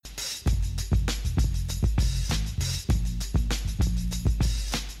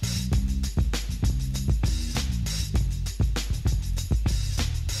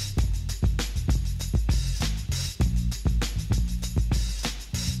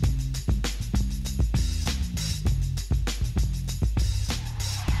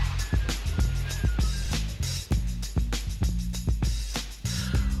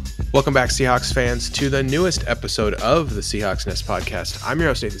Welcome back, Seahawks fans, to the newest episode of the Seahawks Nest podcast. I'm your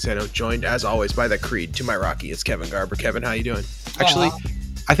host, Nathan Sano, joined as always by the Creed. To my Rocky is Kevin Garber. Kevin, how you doing? Actually,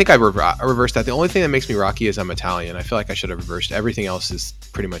 I think I reversed that. The only thing that makes me Rocky is I'm Italian. I feel like I should have reversed. Everything else is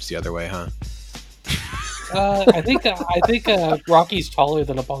pretty much the other way, huh? I think Rocky's taller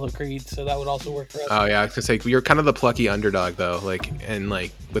than Apollo Creed, so that would also work for us. Oh yeah, I was gonna say you're kind of the plucky underdog though,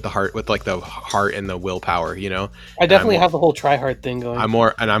 with the heart and the willpower, you know. I definitely have the whole try hard thing going. I'm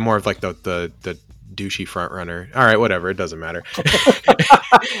more of like the douchey front runner. All right, whatever, it doesn't matter.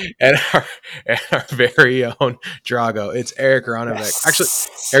 and our very own Drago, it's Eric Ronovic. Yes. Actually,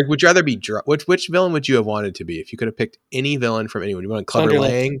 Eric, would you rather be which villain would you have wanted to be if you could have picked any villain from anyone? You want Clubber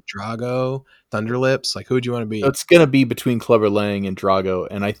Lang, Drago, Thunderlips? Like, who would you want to be? It's gonna be between Clubber Lang and Drago,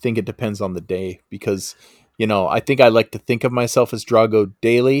 and I think it depends on the day because, you know, I think I like to think of myself as Drago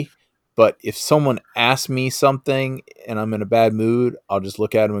daily. But if someone asks me something and I'm in a bad mood, I'll just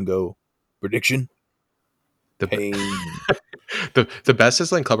look at him and go, prediction. The best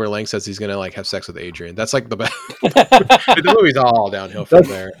is when Clubber Lang says he's gonna like have sex with Adrian. That's like the best. The movie's all downhill from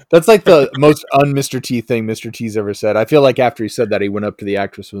there. That's like the most un-Mr. T thing Mr. T's ever said. I feel like after he said that, he went up to the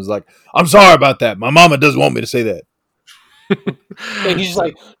actress and was like, "I'm sorry about that. My mama doesn't want me to say that." And he's just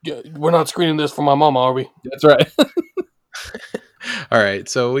like, "We're not screening this for my mama, are we?" That's right. All right,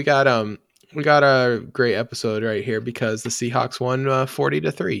 so we got a great episode right here because the Seahawks won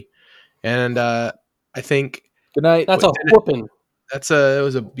 40-3, and I think. Good night. That's a whooping. It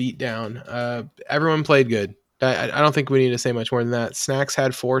was a beat down. Everyone played good. I don't think we need to say much more than that. Snacks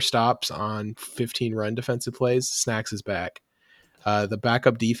had 4 stops on 15 run defensive plays. Snacks is back. The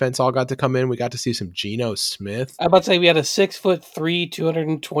backup defense all got to come in. We got to see some Geno Smith. I'm about to say we had a 6'3",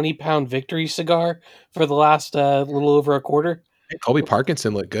 220-pound victory cigar for the last little over a quarter. Hey, Colby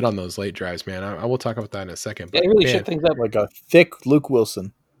Parkinson looked good on those late drives, man. I will talk about that in a second. But, yeah, he really shook things up. Like a thick Luke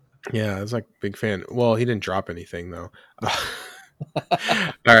Wilson. Yeah, I was like a big fan. Well, he didn't drop anything though. All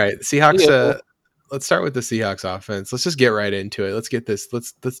right, Seahawks. Let's start with the Seahawks offense. Let's just get right into it. Let's get this.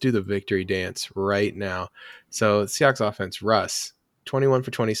 Let's do the victory dance right now. So Seahawks offense, Russ, 21 for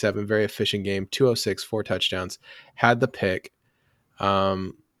 27, very efficient game, 206, 4 touchdowns, had the pick.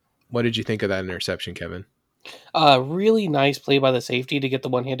 What did you think of that interception, Kevin? Really nice play by the safety to get the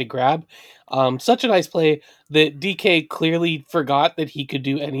one-handed grab. Such a nice play that DK clearly forgot that he could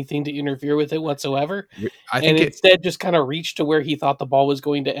do anything to interfere with it whatsoever. Instead just kind of reached to where he thought the ball was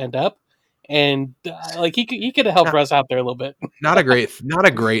going to end up. And he could have helped Russ out there a little bit. Not a great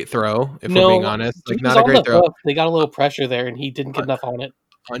throw, if we're being honest. Like not a great throw. They got a little pressure there, and he didn't get enough on it.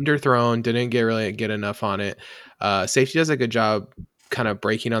 Underthrown, didn't get enough on it. Safety does a good job kind of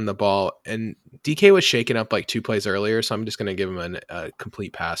breaking on the ball, and DK was shaken up like 2 plays earlier, so I'm just going to give him a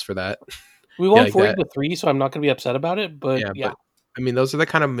complete pass for that. We won 40-3, so I'm not going to be upset about it, but yeah. But, I mean, those are the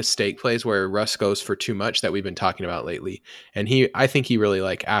kind of mistake plays where Russ goes for too much that we've been talking about lately. And I think he really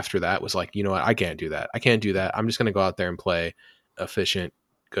like after that was like, you know what, I can't do that. I'm just going to go out there and play efficient,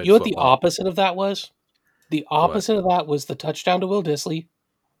 good. You know what the opposite of that was? The opposite of that was the touchdown to Will Dissly,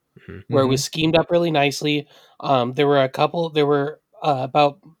 where it was schemed up really nicely. There were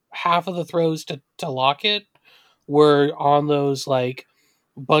about half of the throws to Lockett were on those like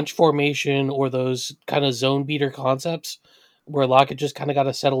bunch formation or those kind of zone beater concepts where Lockett just kind of got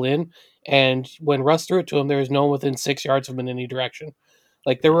to settle in. And when Russ threw it to him, there was no one within 6 yards of him in any direction.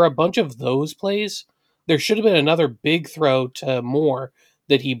 Like there were a bunch of those plays. There should have been another big throw to Moore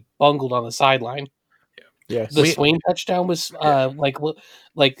that he bungled on the sideline. Yeah. The Swain touchdown was like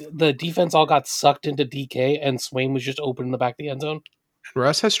the defense all got sucked into DK and Swain was just open in the back of the end zone.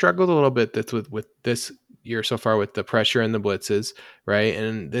 Russ has struggled a little bit with this year so far with the pressure and the blitzes, right?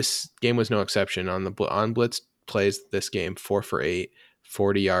 And this game was no exception. On blitz plays this game, 4 for 8,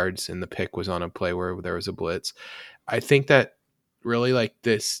 40 yards, and the pick was on a play where there was a blitz. I think that really like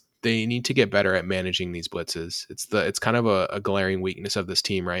this, they need to get better at managing these blitzes. It's kind of a glaring weakness of this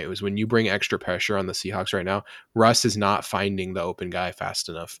team, right? It was when you bring extra pressure on the Seahawks right now, Russ is not finding the open guy fast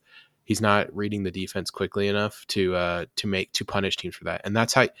enough. He's not reading the defense quickly enough to punish teams for that. And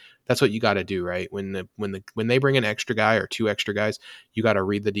that's what you got to do, right? When they bring an extra guy or 2 extra guys, you got to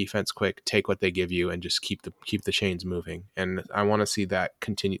read the defense quick, take what they give you, and just keep the chains moving. And I want to see that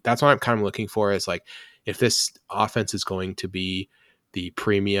continue. That's what I'm kind of looking for is like if this offense is going to be the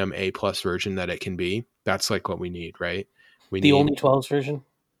premium A+ version that it can be, that's like what we need, right? We need only 12s version.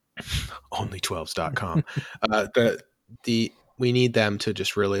 Only12s.com. We need them to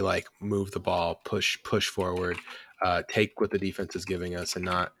just really like move the ball, push forward, take what the defense is giving us, and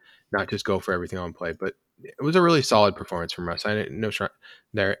not just go for everything on play. But it was a really solid performance from Russ. I didn't know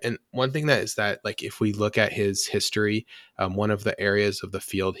there. And one thing that is that, like, if we look at his history, one of the areas of the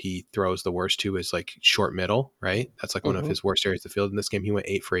field he throws the worst to is like short middle, right? That's like one of his worst areas of the field. In this game, he went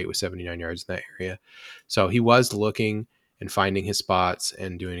 8 for 8 with 79 yards in that area. So he was looking and finding his spots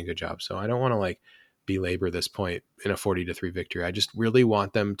and doing a good job. So I don't want to like belabor this point in a 40-3 victory. I just really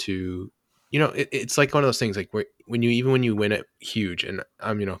want them to, it's like one of those things like when you win it huge, and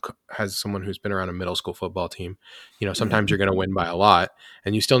as someone who's been around a middle school football team, sometimes you're going to win by a lot,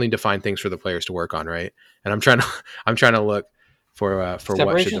 and you still need to find things for the players to work on, right? And I'm trying to look for what should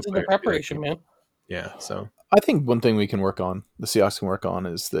Separation's in the preparation, man. Yeah, so I think one thing we can work on, the Seahawks can work on,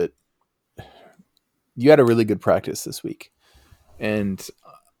 is that you had a really good practice this week, and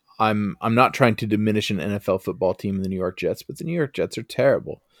I'm not trying to diminish an NFL football team in the New York Jets, but the New York Jets are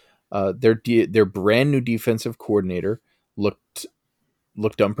terrible. Their brand new defensive coordinator looked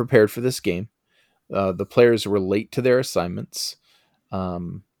unprepared for this game. The players were late to their assignments.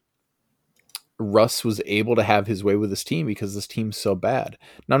 Russ was able to have his way with his team because this team's so bad.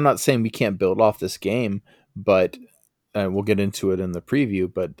 Now, I'm not saying we can't build off this game, but we'll get into it in the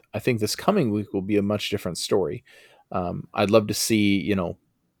preview. But I think this coming week will be a much different story. I'd love to see,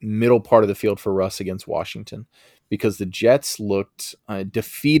 middle part of the field for Russ against Washington, because the Jets looked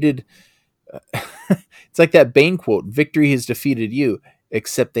defeated. It's like that Bane quote, victory has defeated you,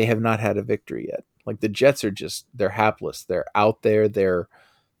 except they have not had a victory yet. Like the Jets are they're hapless. They're out there. They're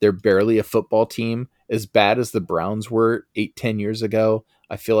barely a football team. As bad as the Browns were 8-10 years ago,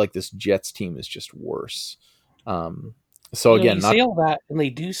 I feel like this Jets team is just worse. So again, you say all that and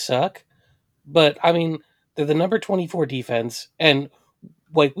they do suck, but I mean, they're the number 24 defense, and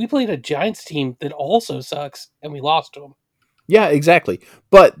like we played a Giants team that also sucks, and we lost to them. Yeah, exactly.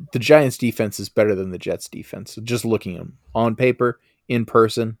 But the Giants defense is better than the Jets defense. So just looking at them on paper, in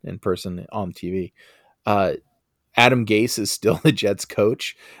person on TV. Adam Gase is still the Jets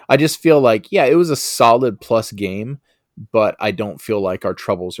coach. I just feel like, yeah, it was a solid plus game, but I don't feel like our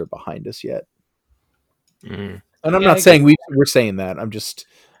troubles are behind us yet. Mm-hmm. And I'm not saying we're saying that. I'm just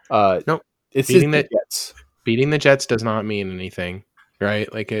nope. It's beating the Jets. Beating the Jets does not mean anything,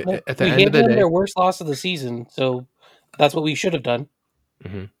 right? Like at the end of the day, we gave them their worst loss of the season, so that's what we should have done.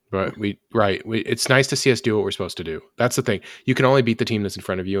 Mm-hmm. But it's nice to see us do what we're supposed to do. That's the thing. You can only beat the team that's in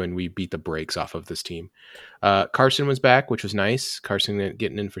front of you, and we beat the brakes off of this team. Carson was back, which was nice. Carson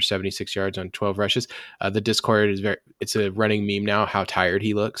getting in for 76 yards on 12 rushes. The Discord it's a running meme now how tired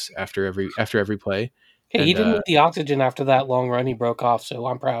he looks after every play. Hey, he didn't need the oxygen after that long run. He broke off, so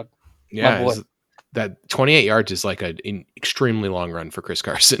I'm proud. Yeah, that 28 yards is like an extremely long run for Chris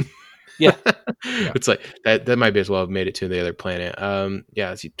Carson. Yeah. It's like that might be as well have made it to the other planet.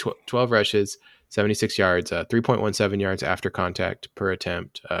 12 rushes, 76 yards, 3.17 yards after contact per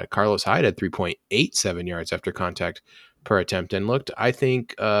attempt. Carlos Hyde had 3.87 yards after contact per attempt and looked, I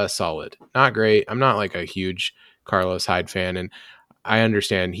think, solid. Not great. I'm not like a huge Carlos Hyde fan, and I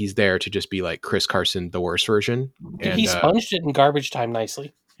understand he's there to just be like Chris Carson, the worst version. And he sponged it in garbage time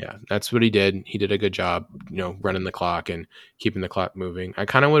nicely. Yeah, that's what he did. He did a good job, running the clock and keeping the clock moving. I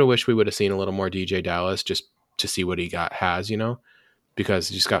kind of would have wished we would have seen a little more DJ Dallas just to see what he has, because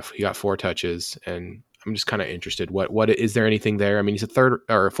he got 4 touches, and I'm just kind of interested. What is there anything there? I mean, he's a 3rd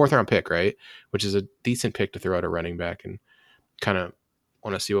or 4th round pick, right? Which is a decent pick to throw at a running back, and kind of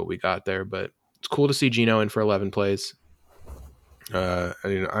want to see what we got there. But it's cool to see Geno in for 11 plays. I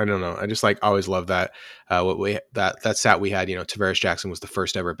don't know. I just always love that. That stat we had, Tavares Jackson was the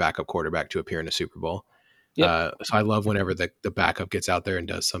first ever backup quarterback to appear in a Super Bowl. Yep. So I love whenever the backup gets out there and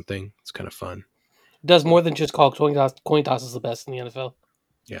does something. It's kind of fun. Does more than just call coin toss is the best in the NFL.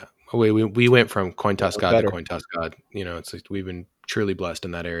 Yeah. We went from coin toss god to coin toss god. It's like we've been truly blessed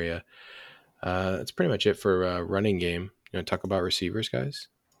in that area. That's pretty much it for running game. You want to talk about receivers, guys?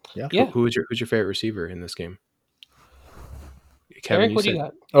 Yeah. Who's your favorite receiver in this game? Kevin, Eric, what do you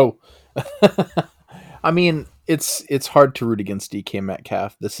got? Oh, I mean, it's hard to root against DK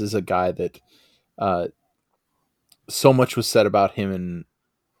Metcalf. This is a guy that so much was said about him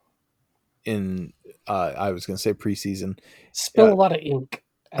in I was going to say preseason. Spill a lot of ink,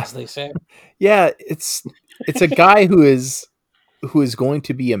 as they say. Yeah, it's a guy who is going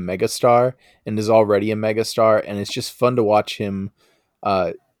to be a megastar and is already a megastar, and it's just fun to watch him.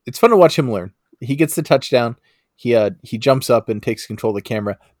 It's fun to watch him learn. He gets the touchdown. He jumps up and takes control of the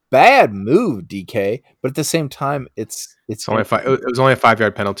camera. Bad move, DK. But at the same time, it was only a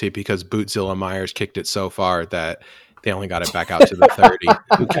 5-yard penalty because Bootzilla Myers kicked it so far that they only got it back out to the 30.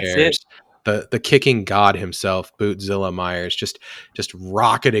 Who cares? The kicking god himself, Bootzilla Myers, just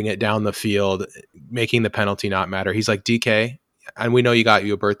rocketing it down the field, making the penalty not matter. He's like, DK, and we know you got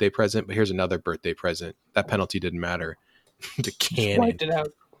you a birthday present, but here's another birthday present. That penalty didn't matter. The Just cannon. wiped it out.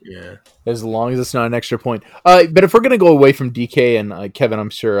 Yeah. As long as it's not an extra point. But if we're gonna go away from DK and Kevin,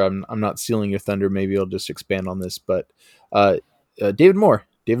 I'm sure I'm not stealing your thunder. Maybe I'll just expand on this. But David Moore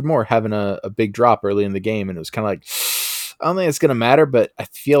having a big drop early in the game, and it was kind of like, I don't think it's gonna matter, but I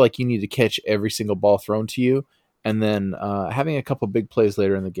feel like you need to catch every single ball thrown to you, and then having a couple big plays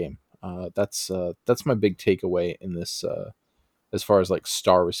later in the game. That's my big takeaway in this as far as like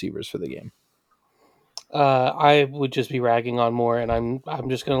star receivers for the game. I would just be ragging on Moore, and I'm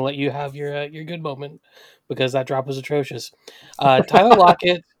just going to let you have your good moment because that drop was atrocious. Tyler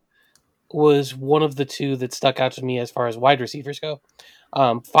Lockett was one of the two that stuck out to me as far as wide receivers go.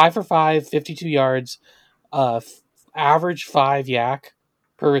 5 for 5, 52 yards, average 5 yak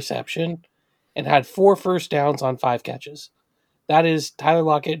per reception, and had 4 first downs on 5 catches. That is Tyler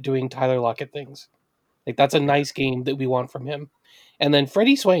Lockett doing Tyler Lockett things. Like, that's a nice game that we want from him. And then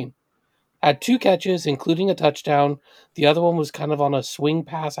Freddie Swain had 2 catches, including a touchdown. The other one was kind of on a swing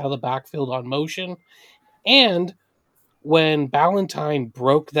pass out of the backfield on motion. And when Ballantyne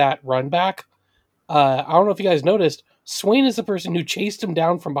broke that run back, I don't know if you guys noticed, Swain is the person who chased him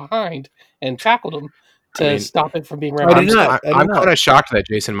down from behind and tackled him to stop it from being ran I did back. not. I'm kind of shocked that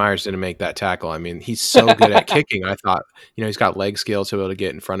Jason Myers didn't make that tackle. I mean, he's so good at kicking. I thought, he's got leg skills to be able to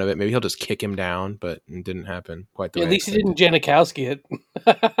get in front of it. Maybe he'll just kick him down, but it didn't happen quite the way. At least he didn't Janikowski it.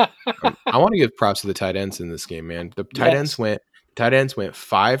 I want to give props to the tight ends in this game, man. The tight ends went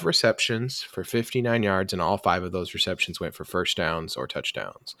 5 receptions for 59 yards, and all 5 of those receptions went for first downs or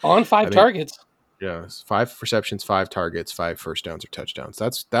touchdowns on 5 targets. Yeah, 5 receptions, 5 targets, 5 first downs or touchdowns.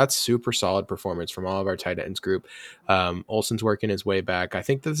 That's super solid performance from all of our tight ends group. Olsen's working his way back. I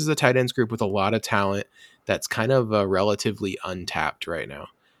think this is a tight ends group with a lot of talent that's kind of relatively untapped right now.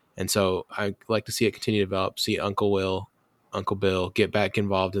 And so I like to see it continue to develop, see Uncle Bill get back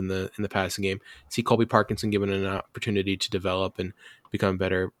involved in the passing game, see Colby Parkinson given an opportunity to develop and become a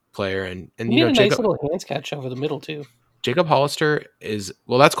better player. And he made a nice little hands catch over the middle too. Jacob Hollister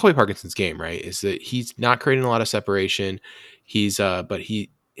that's Colby Parkinson's game, right? Is that he's not creating a lot of separation. His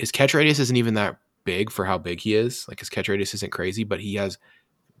catch radius isn't even that big for how big he is. Like his catch radius isn't crazy, but he has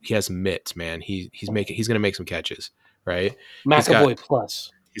mitts, man. He's going to make some catches, right? McAvoy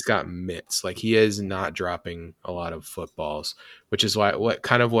plus. He's got mitts. Like he is not dropping a lot of footballs, which is what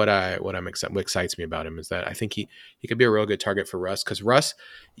excites me about him is that I think he could be a real good target for Russ, because Russ,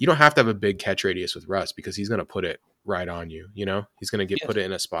 you don't have to have a big catch radius with Russ because he's going to put it right on you. He's going to put it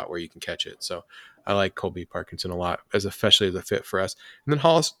in a spot where you can catch it. So I like Colby Parkinson a lot, especially as a fit for us. And then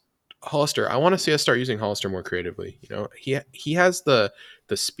Hollister, I want to see us start using Hollister more creatively. He has the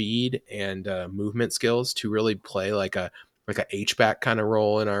speed and movement skills to really play like a H-back kind of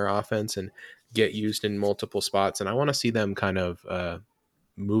role in our offense and get used in multiple spots. And I want to see them kind of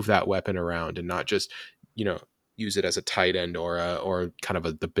move that weapon around and not just, use it as a tight end or kind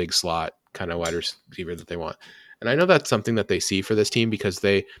of the big slot kind of wide receiver that they want. And I know that's something that they see for this team because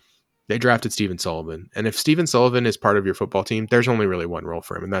they drafted Steven Sullivan. And if Steven Sullivan is part of your football team, there's only really one role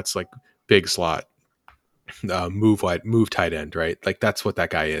for him. And that's like big slot, move tight end, right? Like that's what that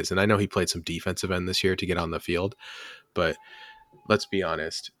guy is. And I know he played some defensive end this year to get on the field, but let's be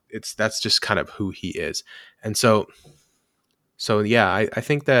honest, that's just kind of who he is. And so yeah, I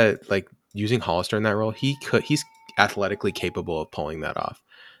think that like using Hollister in that role, he's athletically capable of pulling that off.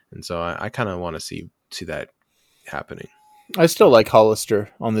 And so I kind of want to see that happening. I still like Hollister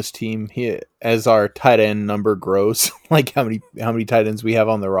on this team. As our tight end number grows, like how many tight ends we have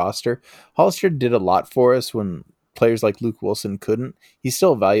on the roster, Hollister did a lot for us when players like Luke Wilson couldn't. He's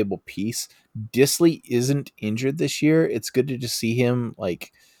still a valuable piece. Disley isn't injured this year. It's good to just see him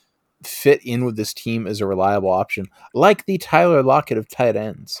like fit in with this team as a reliable option, like the Tyler Lockett of tight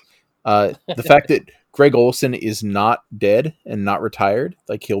ends. The fact that Greg Olsen is not dead and not retired,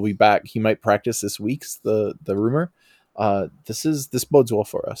 like he'll be back. He might practice this week's the rumor. This bodes well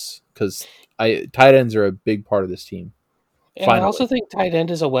for us because tight ends are a big part of this team. And finally. I also think tight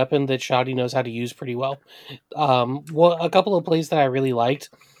end is a weapon that Shoddy knows how to use pretty well. A couple of plays that I really liked.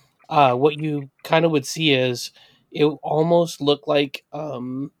 What you kind of would see is it almost looked like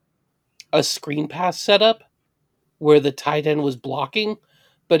a screen pass setup where the tight end was blocking,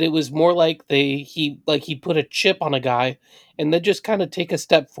 but it was more like he put a chip on a guy and then just kind of take a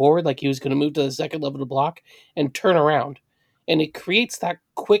step forward like he was going to move to the second level to block and turn around. And it creates that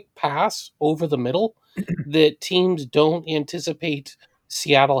quick pass over the middle that teams don't anticipate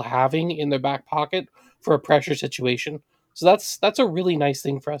Seattle having in their back pocket for a pressure situation. So that's a really nice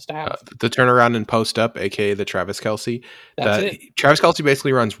thing for us to have. The turnaround and post up, aka the Travis Kelce. That's it. Travis Kelce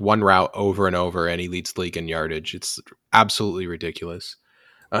basically runs one route over and over, and he leads the league in yardage. It's absolutely ridiculous.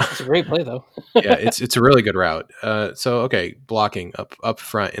 It's a great play, though. Yeah, it's a really good route. So okay, blocking up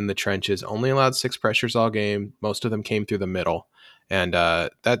front in the trenches, only allowed 6 pressures all game. Most of them came through the middle, and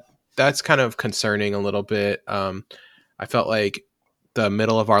that's kind of concerning a little bit. I felt like the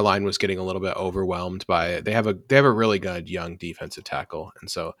middle of our line was getting a little bit overwhelmed by it. They have a really good young defensive tackle, and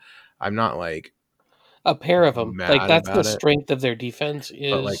so I'm not like a pair of them. Like, mad that's the about it. strength of their defense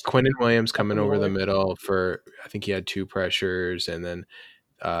But like is Quinnen Williams coming over the Miller. middle for, I think he had 2 pressures, and then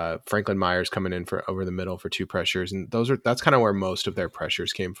Franklin Myers coming in for over the middle for 2 pressures, and that's kind of where most of their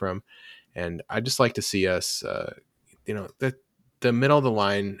pressures came from. And I just like to see us, the middle of the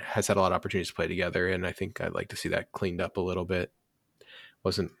line has had a lot of opportunities to play together, and I think I'd like to see that cleaned up a little bit.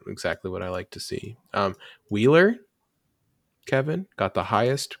 Wasn't exactly what I like to see. Wheeler, Kevin, got the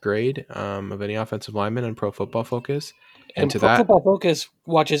highest grade of any offensive lineman in Pro Football Focus, and And to Pro that, Football Focus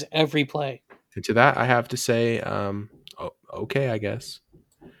watches every play. I have to say, okay, I guess.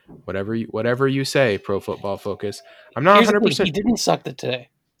 Whatever you say, Pro Football Focus. I'm not Here's the thing: 100%. he didn't suck today.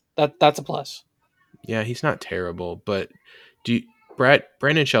 That's a plus. Yeah, he's not terrible, but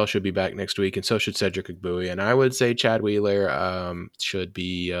Brandon Shell should be back next week, and so should Cedric Igbue. And I would say Chad Wheeler should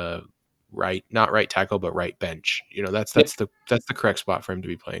be not right tackle, but right bench. That's the correct spot for him to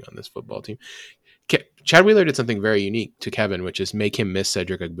be playing on this football team. Chad Wheeler did something very unique to Kevin, which is make him miss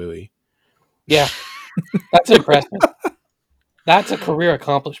Cedric Igbue. Yeah, that's impressive. That's a career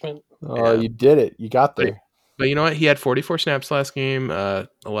accomplishment. Oh, you did it. You got there. But you know what? He had 44 snaps last game,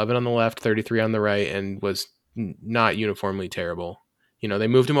 11 on the left, 33 on the right, and was not uniformly terrible. They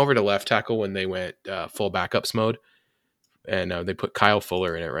moved him over to left tackle when they went full backups mode, and they put Kyle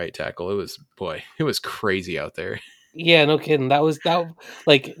Fuller in at right tackle. It was crazy out there. Yeah, no kidding.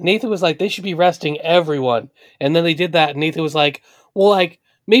 Like Nathan was like, they should be resting everyone, and then they did that, and Nathan was like, well, like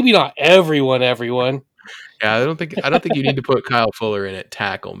maybe not everyone. Yeah, I don't think you need to put Kyle Fuller in at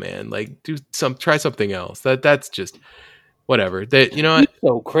tackle, man. Like, try something else. That's just whatever. That He's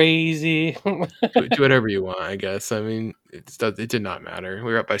so crazy. do whatever you want, I guess. I mean, it did not matter.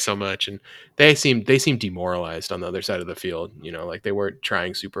 We were up by so much, and they seemed demoralized on the other side of the field. Like they weren't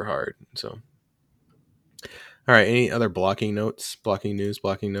trying super hard. So, all right. Any other blocking notes for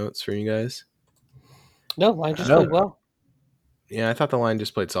you guys? No, line just played well. Yeah, I thought the line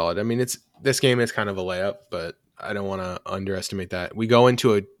just played solid. I mean, this game is kind of a layup, but I don't want to underestimate that. We go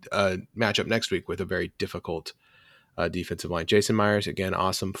into a matchup next week with a very difficult defensive line. Jason Myers, again,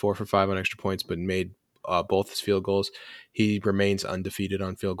 awesome, 4 for 5 on extra points, but made both his field goals. He remains undefeated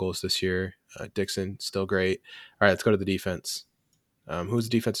on field goals this year. Dixon, still great. All right, let's go to the defense. Who's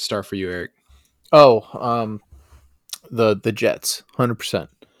the defensive star for you, Eric? Oh, the Jets, 100%.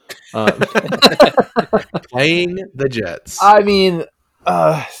 Playing the Jets. I mean,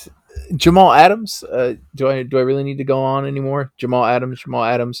 Jamal Adams. Do I really need to go on anymore? Jamal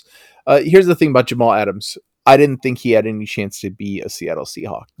Adams. Here's the thing about Jamal Adams. I didn't think he had any chance to be a Seattle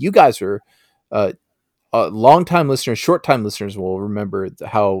Seahawk. You guys are long-time listeners, short-time listeners will remember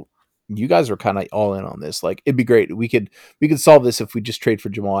how you guys were kind of all in on this. Like, it'd be great. We could solve this if we just trade for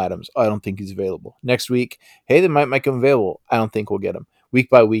Jamal Adams. I don't think he's available. Next week, hey, they might make him available. I don't think we'll get him. Week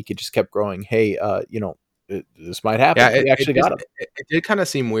by week, it just kept growing. Hey, this might happen. Yeah, we actually got him. It did kind of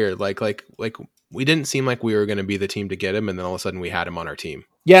seem weird. Like we didn't seem like we were going to be the team to get him, and then all of a sudden we had him on our team.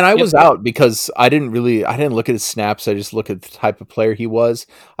 Yeah, and I was out because I didn't look at his snaps. I just looked at the type of player he was.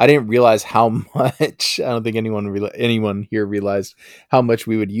 I didn't realize how much. I don't think anyone here realized how much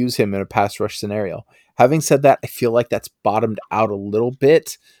we would use him in a pass rush scenario. Having said that, I feel like that's bottomed out a little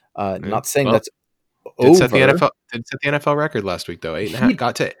bit. Not saying that's over. Set the NFL record last week though. 8.5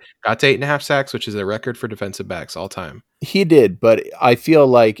 got to 8.5 sacks, which is a record for defensive backs all time. He did, but I feel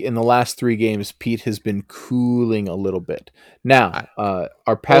like in the last 3 games, Pete has been cooling a little bit. Now,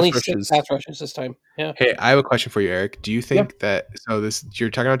 our pass rushes this time. Yeah. Hey, I have a question for you, Eric. Do you think that you're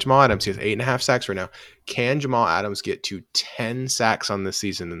talking about Jamal Adams? He has 8.5 sacks right now. Can Jamal Adams get to 10 sacks on this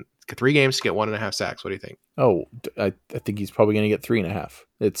season? In 3 games to get 1.5 sacks. What do you think? Oh, I think he's probably going to get 3.5.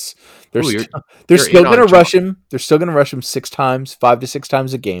 They're still going to rush him. They're still going to rush him 6 times, 5 to 6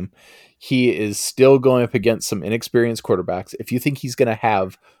 times a game. He is still going up against some inexperienced quarterbacks. If you think he's going to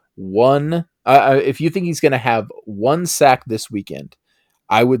have one sack this weekend,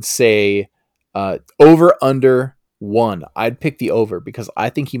 I would say over under 1. I'd pick the over because I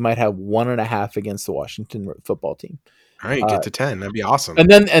think he might have 1.5 against the Washington football team. All right, get to 10. That'd be awesome. And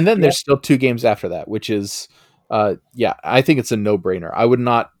then there's still 2 games after that, which is I think it's a no-brainer.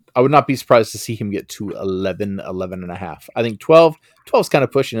 I would not be surprised to see him get to 11, 11 and a half. I think 12 is kind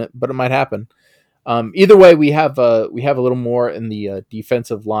of pushing it, but it might happen. Either way, we have a little more in the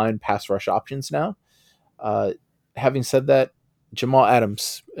defensive line pass rush options now. Having said that, Jamal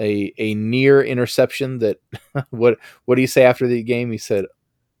Adams, a near interception that what do you say after the game? He said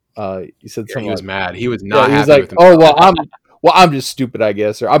something he was like, mad. He was yeah, not he was happy like, with oh himself. I'm just stupid, I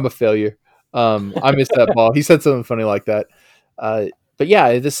guess, or I'm a failure. I missed that ball. He said something funny like that. But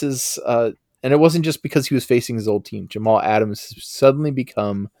yeah, this is and it wasn't just because he was facing his old team. Jamal Adams has suddenly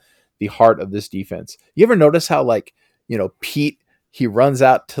become the heart of this defense. You ever notice how, like, Pete, he runs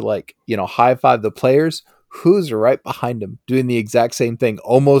out to, like, high five the players? Who's right behind him doing the exact same thing,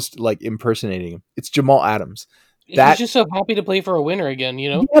 almost like impersonating him? It's Jamal Adams. He's just so happy to play for a winner again,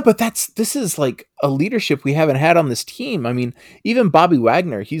 Yeah, but this is like a leadership we haven't had on this team. I mean, even Bobby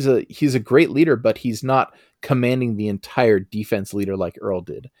Wagner, he's a great leader, but he's not commanding the entire defense leader like Earl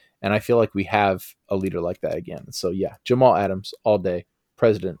did. And I feel like we have a leader like that again. So yeah, Jamal Adams all day.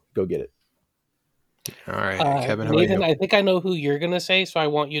 President, go get it. All right, Kevin, how about Nathan, you? I think I know who you're gonna say, so I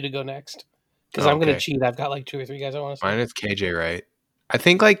want you to go next because I'm gonna Okay. cheat. I've got like 2 or 3 guys I want to say. Mine is KJ Wright. I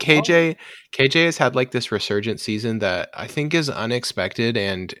think like KJ has had like this resurgent season that I think is unexpected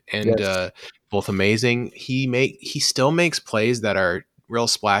and Yes. both amazing. He still makes plays that are real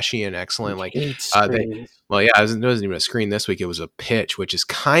splashy and excellent. Like Hate they screens. well, yeah, it wasn't even a screen this week. It was a pitch, which is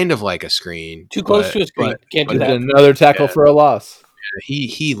kind of like a screen, Too close to a screen. Can't do but that. Another tackle yeah, for a loss.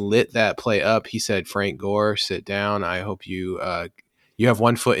 he lit that play up. He said, "Frank Gore, sit down. I hope you you have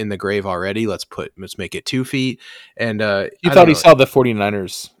 1 foot in the grave already. Let's make it 2 feet." And He I don't thought he know. saw the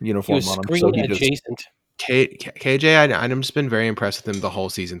 49ers He uniform was on him, so screen he just adjacent. KJ, I've just been very impressed with him the whole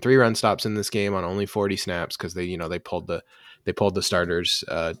season. 3 run stops in this game on only 40 snaps because they pulled the starters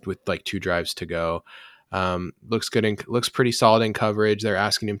with like 2 drives to go. Looks good and looks pretty solid in coverage. They're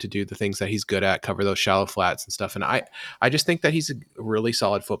asking him to do the things that he's good at, cover those shallow flats and stuff. And I just think that he's a really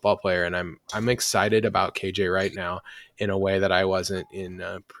solid football player, and I'm excited about KJ right now in a way that I wasn't in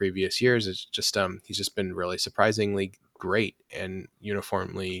previous years. It's just he's just been really surprisingly great and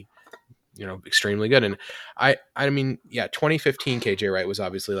uniformly extremely good. And I mean, yeah, 2015 KJ Wright was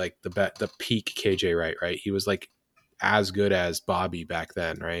obviously like the peak KJ Wright, right? He was like as good as Bobby back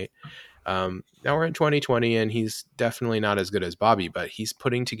then, right? Now we're in 2020 and he's definitely not as good as Bobby, but he's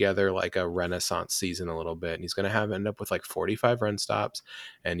putting together like a renaissance season a little bit, and he's going to end up with like 45 run stops,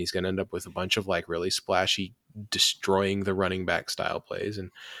 and he's going to end up with a bunch of like really splashy destroying the running back style plays.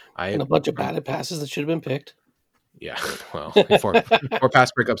 And And a bunch of batted passes that should have been picked. yeah, well, four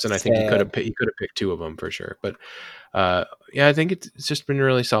pass breakups, and I think he could have picked 2 of them for sure. But yeah, I think it's just been a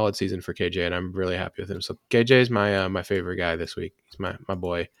really solid season for KJ, and I'm really happy with him. So KJ is my favorite guy this week. He's my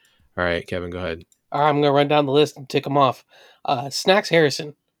boy. All right, Kevin, go ahead. All right, I'm going to run down the list and tick them off. Snacks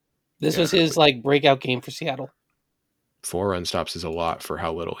Harrison. This was his like breakout game for Seattle. 4 run stops is a lot for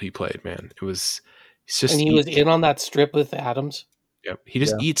how little he played, man. It's just and he was in on that strip with Adams. Yep. He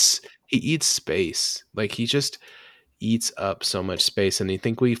just eats space. Like he just eats up so much space. And I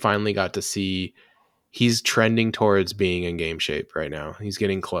think we finally got to see he's trending towards being in game shape right now. He's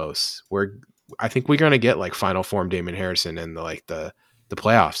getting close. I think we're gonna get like final form Damon Harrison in the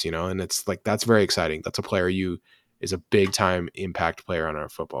playoffs, and it's like that's very exciting. That's a player is a big time impact player on our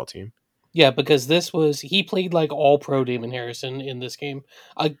football team. Yeah, because he played like all pro Damon Harrison in this game.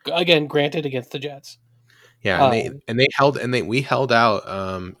 Again, granted against the Jets. Yeah, we held out.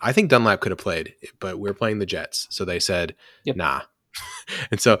 I think Dunlap could have played, but we're playing the Jets, so they said nah.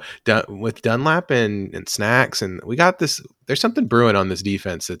 And so with Dunlap and Snacks, and we got this. There's something brewing on this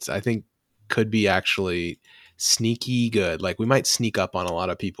defense. It's I think could be actually sneaky good. Like we might sneak up on a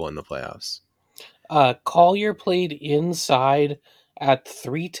lot of people in the playoffs. Collier played inside at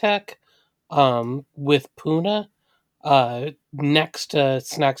 3 tech with Puna next to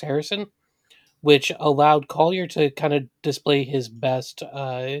Snacks Harrison, which allowed Collier to kind of display his best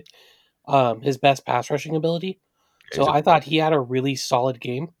pass rushing ability. So I thought he had a really solid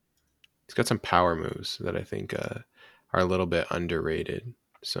game. He's got some power moves that I think are a little bit underrated.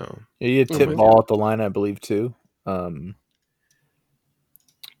 So he had tip ball at the line, I believe, too. LJ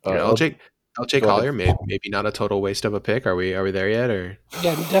Collier, maybe not a total waste of a pick. Are we there yet? Or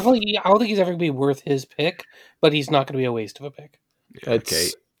yeah, definitely. I don't think he's ever going to be worth his pick, but he's not going to be a waste of a pick. Yeah, okay.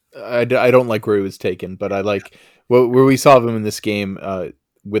 I don't like where he was taken, but I like where we saw him in this game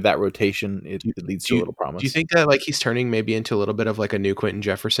with that rotation. It leads to a little promise. Do you think that like he's turning maybe into a little bit of like a new Quentin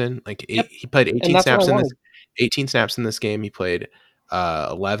Jefferson? Like he played 18 snaps in this 18 snaps in this game. He played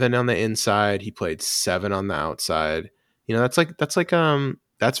 11 on the inside. He played 7 on the outside.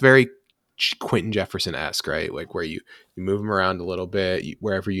 That's very Quentin Jefferson-esque, right? Like where you move him around a little bit,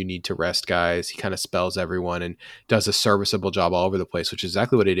 wherever you need to rest guys. He kind of spells everyone and does a serviceable job all over the place, which is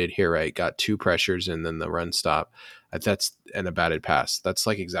exactly what he did here, right? Got 2 pressures and then the run stop. That's and a batted pass. That's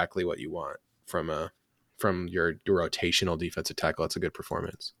like exactly what you want from your rotational defensive tackle. That's a good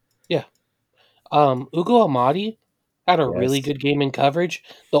performance. Yeah. Ugo Amadi had a really Yes. good game in coverage.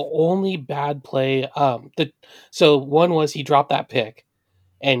 The only bad play, so one was he dropped that pick,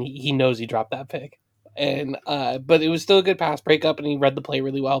 and he knows he dropped that pick, and but it was still a good pass breakup, and he read the play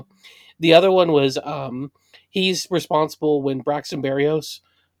really well. The other one was he's responsible when Braxton Berrios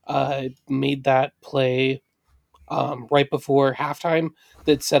made that play right before halftime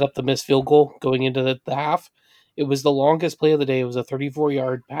that set up the missed field goal going into the half. It was the longest play of the day. It was a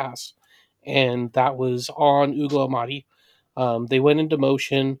 34-yard pass, and that was on Ugo Amadi. They went into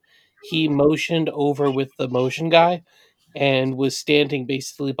motion. He motioned over with the motion guy and was standing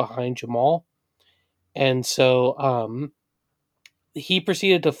basically behind Jamal. And so he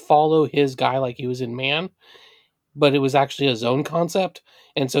proceeded to follow his guy like he was in man, but it was actually a zone concept.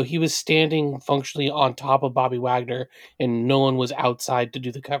 And so he was standing functionally on top of Bobby Wagner, and no one was outside to do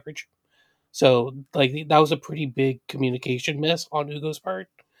the coverage. So, like, that was a pretty big communication miss on Ugo's part.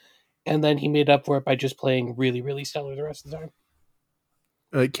 And then he made up for it by just playing really, really stellar the rest of the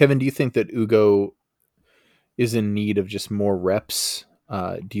time. Kevin, do you think that Ugo is in need of just more reps?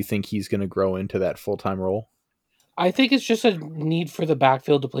 Do you think he's going to grow into that full-time role? I think it's just a need for the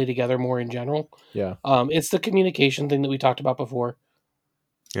backfield to play together more in general. Yeah. It's the communication thing that we talked about before.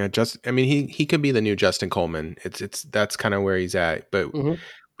 Yeah, I mean, he could be the new Justin Coleman. It's that's kind of where he's at. But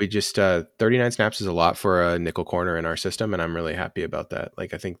we just 39 snaps is a lot for a nickel corner in our system, and I'm really happy about that.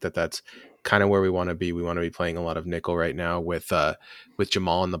 Like I think that's kind of where we want to be. We want to be playing a lot of nickel right now with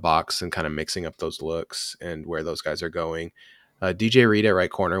Jamal in the box and kind of mixing up those looks and where those guys are going. DJ Reed at right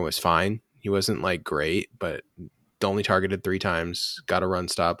corner was fine. He wasn't like great, but only targeted 3 times, got a run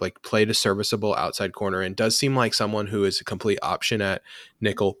stop, like played a serviceable outside corner, and does seem like someone who is a complete option at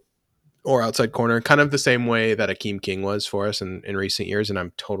nickel or outside corner, kind of the same way that Akeem King was for us in recent years. And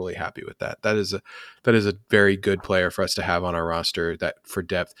I'm totally happy with that. That is a very good player for us to have on our roster that for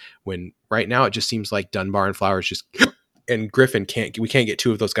depth, when right now it just seems like Dunbar and Flowers just, and Griffin we can't get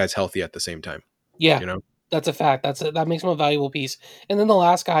 2 of those guys healthy at the same time. Yeah. You know? That's a fact. That makes him a valuable piece. And then the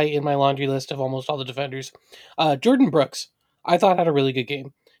last guy in my laundry list of almost all the defenders, Jordan Brooks, I thought had a really good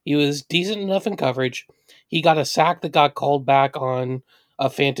game. He was decent enough in coverage. He got a sack that got called back on a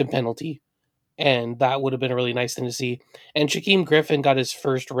phantom penalty, and that would have been a really nice thing to see. And Shaquem Griffin got his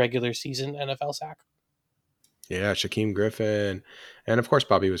first regular season NFL sack. Yeah, Shaquem Griffin. And of course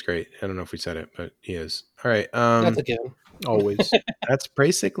Bobby was great. I don't know if we said it, but he is. All right. That's a given. Always. That's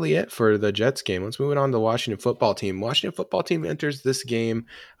basically it for the Jets game. Let's move on to the Washington football team. Washington football team enters this game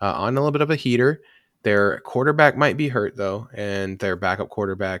on a little bit of a heater. Their quarterback might be hurt, though, and their backup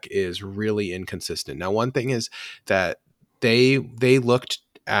quarterback is really inconsistent. Now, one thing is that they looked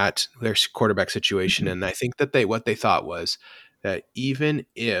at their quarterback situation, and I think that what they thought was that even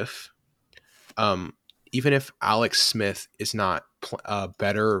if Alex Smith is not a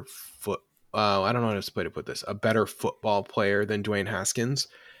better I don't know how to put this, a better football player than Dwayne Haskins.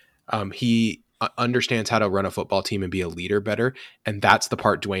 He understands how to run a football team and be a leader better. And that's the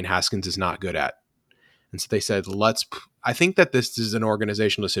part Dwayne Haskins is not good at. And so they said, I think that this is an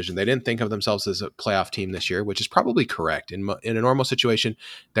organizational decision. They didn't think of themselves as a playoff team this year, which is probably correct. In a normal situation,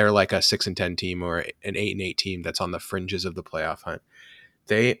 they're like a 6-10 team or an 8-8 team that's on the fringes of the playoff hunt.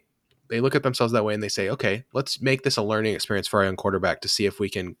 They look at themselves that way and they say, okay, let's make this a learning experience for our young quarterback to see if we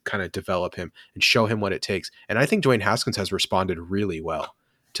can kind of develop him and show him what it takes. And I think Dwayne Haskins has responded really well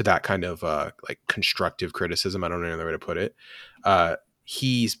to that kind of like constructive criticism. I don't know another way to put it.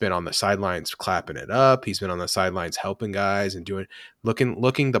 He's been on the sidelines clapping it up. He's been on the sidelines helping guys and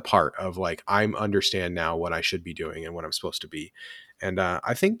looking the part of like, I understand now what I should be doing and what I'm supposed to be. And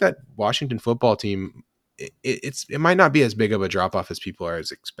I think that Washington football team, it might not be as big of a drop off as people are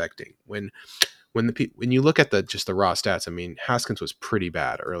expecting. When you look at the raw stats, I mean, Haskins was pretty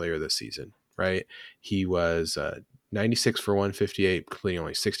bad earlier this season, right? He was 96 for 158, completing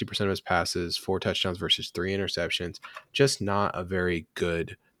only 60% of his passes, 4 touchdowns versus 3 interceptions. Just not a very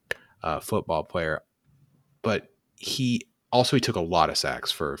good football player. But he took a lot of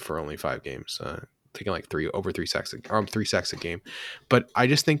sacks for only 5 games. Taking like 3 sacks a game. But I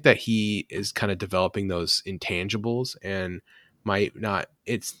just think that he is kind of developing those intangibles and might not,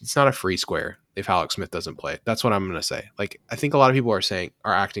 it's not a free square if Alex Smith doesn't play. That's what I'm going to say. Like, I think a lot of people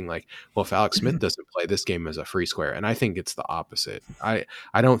are acting like, well, if Alex Smith doesn't play, this game is a free square. And I think it's the opposite. I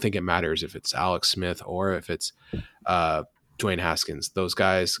don't think it matters if it's Alex Smith or if it's Dwayne Haskins. Those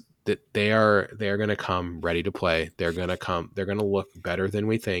guys that they are going to come ready to play. They're going to look better than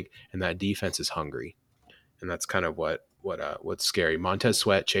we think, and that defense is hungry. And that's kind of what's scary. Montez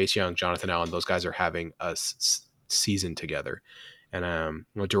Sweat, Chase Young, Jonathan Allen, those guys are having a season together. And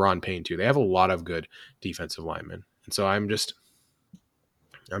Deron Payne too. They have a lot of good defensive linemen. And so I'm just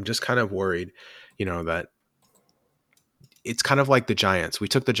kind of worried, that it's kind of like the Giants. We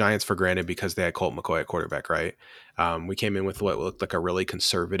took the Giants for granted because they had Colt McCoy at quarterback, right? We came in with what looked like a really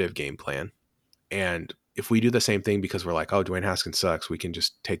conservative game plan. And if we do the same thing because we're like, oh, Dwayne Haskins sucks, we can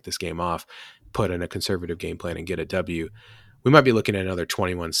just take this game off, put in a conservative game plan and get a W, we might be looking at another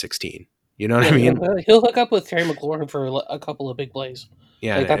 21-16. You know what I mean? He'll hook up with Terry McLaurin for a couple of big plays.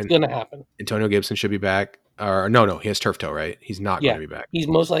 Yeah, like that's going to happen. Antonio Gibson should be back. Or no, he has turf toe, right? He's not going to be back. He's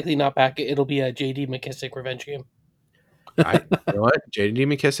most likely not back. It'll be a J.D. McKissick revenge game. You know what? J.D.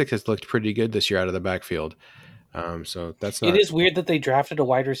 McKissick has looked pretty good this year out of the backfield. So that's not. It is weird that they drafted a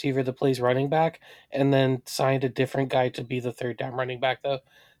wide receiver that plays running back and then signed a different guy to be the third down running back, though.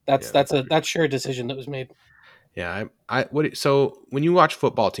 That's sure a decision that was made. Yeah, so when you watch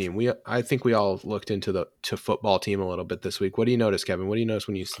football team, I think we all looked into football team a little bit this week. What do you notice, Kevin? What do you notice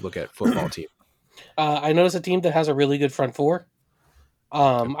when you look at football team? I notice a team that has a really good front four.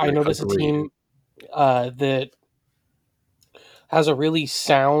 I notice a team that has a really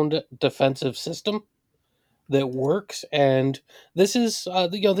sound defensive system that works, and this is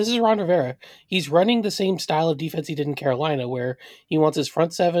Ron Rivera. He's running the same style of defense he did in Carolina, where he wants his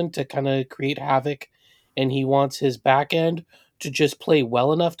front seven to kind of create havoc, and he wants his back end to just play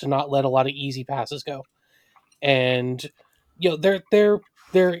well enough to not let a lot of easy passes go. And they're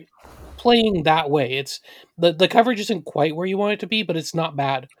playing that way. It's the coverage isn't quite where you want it to be, but it's not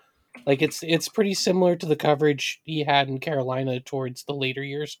bad. Like it's pretty similar to the coverage he had in Carolina towards the later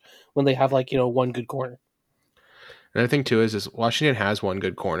years when they have one good corner. Another thing too is Washington has one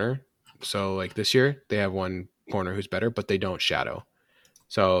good corner. So like this year they have one corner who's better, but they don't shadow.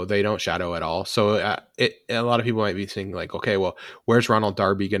 So they don't shadow at all. So a lot of people might be thinking like, okay, well, where's Ronald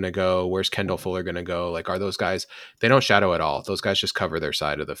Darby going to go? Where's Kendall Fuller going to go? Like, are those guys, they don't shadow at all. Those guys just cover their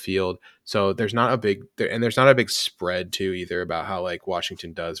side of the field. So there's not a big spread too either about how like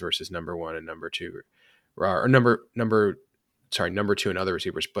Washington does versus number one and number two or number two and other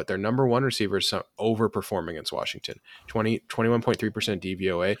receivers, but their number one receivers overperform against Washington, 21.3%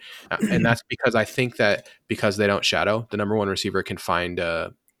 DVOA. And that's because I think that because they don't shadow, the number one receiver can find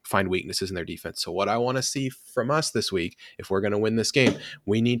weaknesses in their defense. So what I want to see from us this week, if we're going to win this game,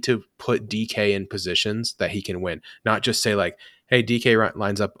 we need to put DK in positions that he can win, not just say like, hey, DK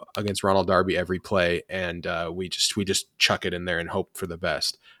lines up against Ronald Darby every play, and we just chuck it in there and hope for the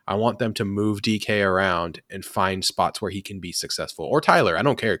best. I want them to move DK around and find spots where he can be successful. Or Tyler, I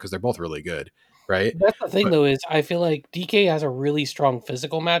don't care because they're both really good, right? That's the thing, though, is I feel like DK has a really strong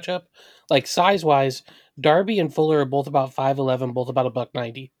physical matchup. Like size-wise, Darby and Fuller are both about 5'11", both about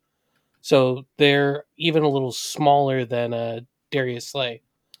 $190. So they're even a little smaller than Darius Slay.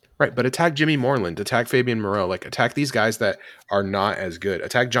 Right, but attack Jimmy Moreland, attack Fabian Moreau, like attack these guys that are not as good.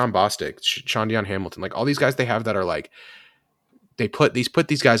 Attack John Bostic, Sean Dion Hamilton, like all these guys they have that are like they put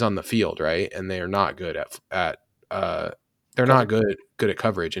these guys on the field, right? And they are not good at they're not good at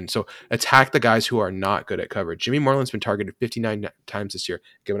coverage. And so attack the guys who are not good at coverage. Jimmy Moreland's been targeted 59 times this year,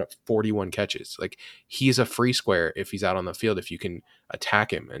 giving up 41 catches. Like he's a free square if he's out on the field, if you can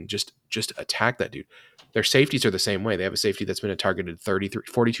attack him and just attack that dude. Their safeties are the same way. They have a safety that's been targeted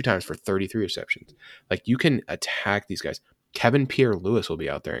 42 times for 33 receptions. Like you can attack these guys. Kevin Pierre-Louis will be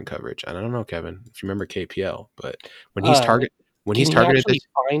out there in coverage. And I don't know, Kevin, if you remember KPL, but when he's targeted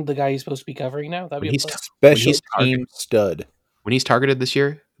find the guy he's supposed to be covering now. That'd be special team stud. When he's targeted this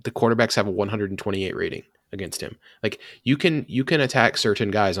year, the quarterbacks have a 128 rating against him. Like you can attack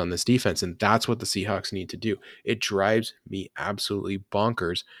certain guys on this defense, and that's what the Seahawks need to do. It drives me absolutely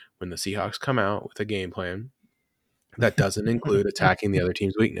bonkers when the Seahawks come out with a game plan that doesn't include attacking the other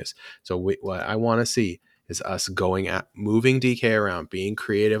team's weakness. So what I want to see is us going at moving DK around, being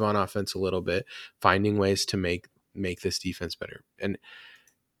creative on offense a little bit, finding ways to make this defense better. And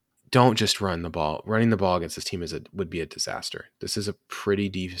don't just run the ball. Running the ball against this team would be a disaster. This is a pretty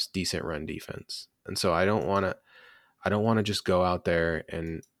decent run defense. And so I don't want to just go out there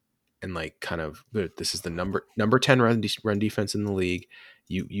and like kind of, this is the number 10 run defense in the league.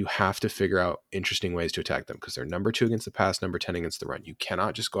 You have to figure out interesting ways to attack them because they're number 2 against the pass, number 10 against the run. You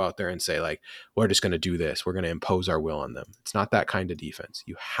cannot just go out there and say like, we're just going to do this. We're going to impose our will on them. It's not that kind of defense.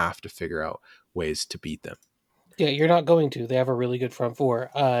 You have to figure out ways to beat them. Yeah, you're not going to. They have a really good front four.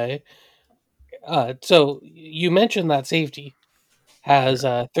 So you mentioned that safety has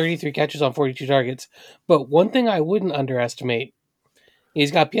 33 catches on 42 targets, but one thing I wouldn't underestimate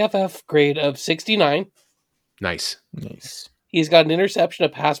He's got PFF grade of 69. Nice. He's got an interception, a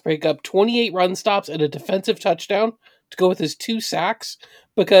pass breakup, 28 run stops, and a defensive touchdown to go with his 2 sacks,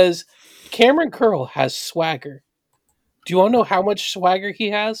 because Cameron Curl has swagger. Do you want to know how much swagger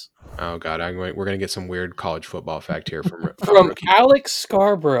he has? Oh God, we're gonna get some weird college football fact here from rookie. Alex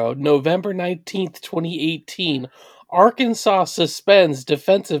Scarborough, November 19th, 2018. Arkansas suspends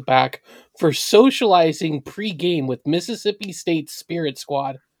defensive back for socializing pre-game with Mississippi State Spirit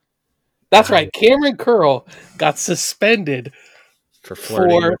Squad. That's right. Cameron Curl got suspended for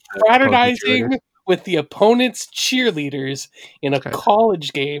fraternizing with the opponent's cheerleaders in a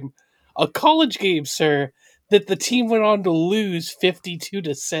college game. A college game, sir, that the team went on to lose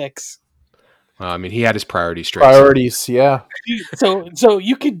 52-6. I mean, he had his priorities straight. Priorities, yeah. So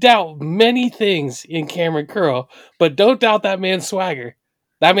you could doubt many things in Cameron Curl, but don't doubt that man's swagger.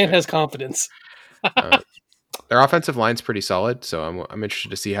 That man has confidence. Their offensive line's pretty solid, so I'm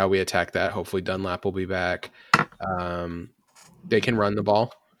interested to see how we attack that. Hopefully Dunlap will be back. They can run the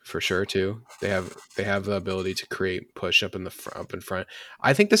ball for sure too. They have the ability to create push up in front.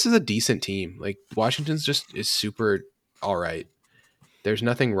 I think this is a decent team. Like Washington's is super all right. There's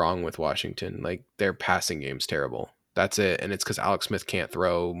nothing wrong with Washington. Like their passing game's terrible. That's it, and it's because Alex Smith can't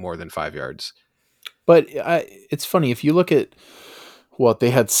throw more than 5 yards. But it's funny if you look at what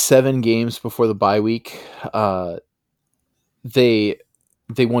they had 7 games before the bye week. They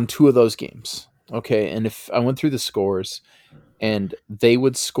won 2 of those games. Okay, and if I went through the scores, and they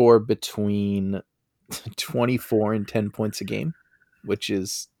would score between 24 and 10 points a game, which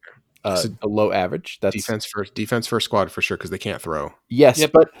is a low average. That's defense first squad for sure because they can't throw. Yes,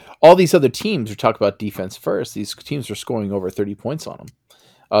 yep. But all these other teams are talking about defense first. These teams are scoring over 30 points on them.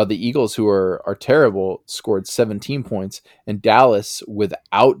 The Eagles, who are terrible, scored 17 points, and Dallas,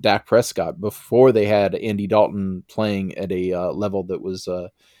 without Dak Prescott, before they had Andy Dalton playing at a level that was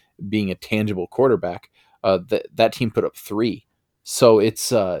being a tangible quarterback, that team put up 3. So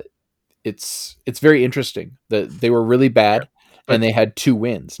it's very interesting that they were really bad. And they had 2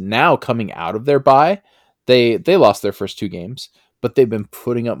 wins. Now coming out of their bye, they lost their first 2 games, but they've been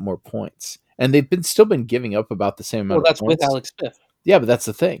putting up more points, and they've still been giving up about the same amount. Well, that's of points. with Alex Smith. Yeah, but that's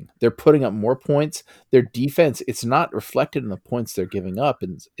the thing. They're putting up more points. Their defense, it's not reflected in the points they're giving up,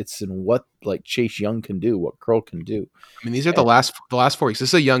 and it's in what like Chase Young can do, what Curl can do. I mean, these are the last 4 weeks. This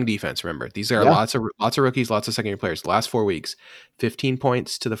is a young defense, remember. These are lots of rookies, lots of second-year players. The last 4 weeks, 15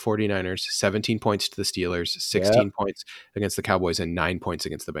 points to the 49ers, 17 points to the Steelers, 16 points against the Cowboys, and 9 points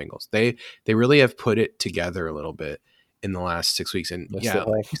against the Bengals. They really have put it together a little bit in the last 6 weeks. And like you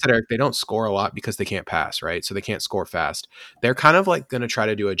said, Eric, they don't score a lot because they can't pass, right? So they can't score fast. They're kind of like going to try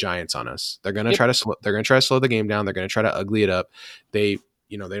to do a Giants on us. They're going to try to slow the game down. They're going to try to ugly it up. They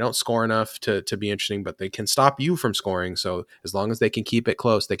don't score enough to be interesting, but they can stop you from scoring. So as long as they can keep it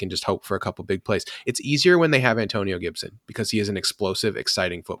close, they can just hope for a couple big plays. It's easier when they have Antonio Gibson because he is an explosive,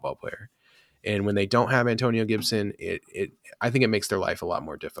 exciting football player. And when they don't have Antonio Gibson, I think it makes their life a lot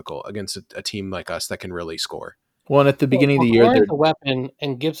more difficult against a team like us that can really score. Well, and at the beginning of the year, they're a weapon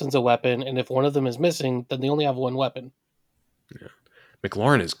and Gibson's a weapon, and if one of them is missing, then they only have one weapon. Yeah.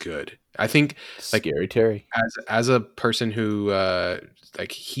 McLaurin is good. I think like Scary Terry. As a person who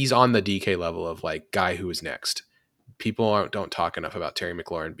like he's on the DK level of like guy who is next. People don't talk enough about Terry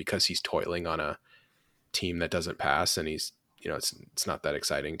McLaurin because he's toiling on a team that doesn't pass, and he's it's not that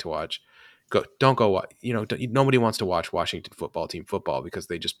exciting to watch. Don't go watch. Nobody wants to watch Washington football team football because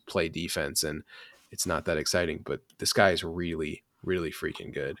they just play defense and it's not that exciting. But this guy is really, really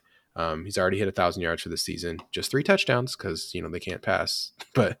freaking good. He's already hit 1,000 yards for this season, just 3 touchdowns because they can't pass,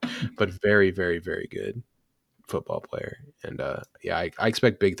 but very, very, very good football player. And I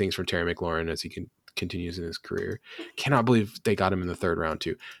expect big things from Terry McLaurin as he continues in his career. Cannot believe they got him in the 3rd round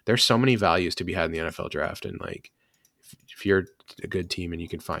too. There's so many values to be had in the NFL draft, and like if you're a good team and you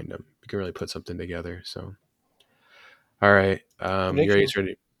can find them, you can really put something together. So, all right, you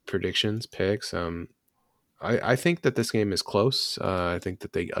ready? Predictions, picks. I think that this game is close. I think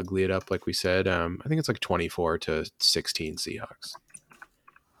that they ugly it up, like we said. I think it's like 24-16 Seahawks.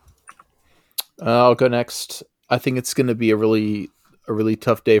 I'll go next. I think it's going to be a really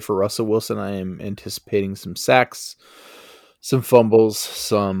tough day for Russell Wilson. I am anticipating some sacks, some fumbles,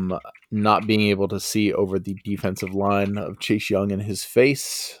 some not being able to see over the defensive line of Chase Young in his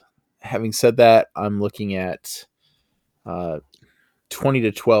face. Having said that, I'm looking at 20-12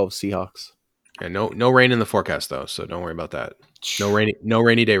 Seahawks. And no rain in the forecast though, so don't worry about that. No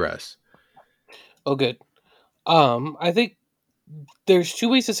rainy day rest. Oh, good. I think there's 2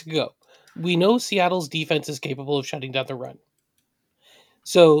 ways this could go. We know Seattle's defense is capable of shutting down the run.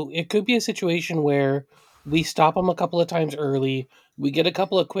 So it could be a situation where we stop them a couple of times early, We get a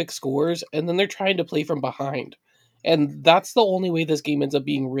couple of quick scores, and then they're trying to play from behind. And that's the only way this game ends up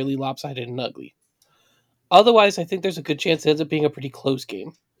being really lopsided and ugly. Otherwise, I think there's a good chance it ends up being a pretty close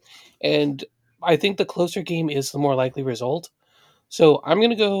game. And I think the closer game is the more likely result. So I'm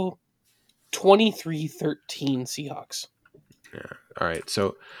going to go 23-13 Seahawks. Yeah. All right.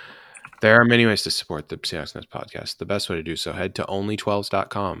 So there are many ways to support the Seahawks Nest podcast. The best way to do so, head to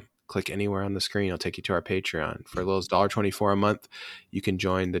only12s.com. Click anywhere on the screen. It'll take you to our Patreon. For as little as $1.24 a month, you can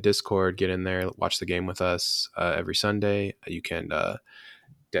join the Discord, get in there, watch the game with us every Sunday. You can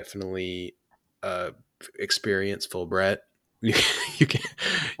definitely experience full Brett. You can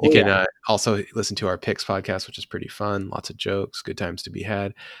also listen to our picks podcast, which is pretty fun. Lots of jokes, good times to be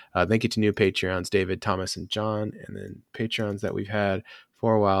had. Thank you to new Patreons, David, Thomas, and John, and then Patreons that we've had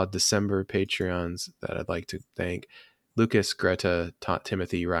for a while, December Patreons that I'd like to thank: Lucas, Greta,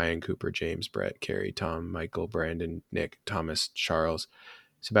 Timothy, Ryan, Cooper, James, Brett, Carrie, Tom, Michael, Brandon, Nick, Thomas, Charles,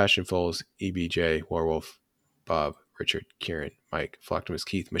 Sebastian Foles, EBJ, Warwolf, Bob, Richard, Kieran, Mike, Flocktimus,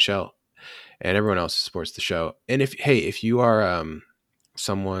 Keith, Michelle, and everyone else who supports the show. And if you are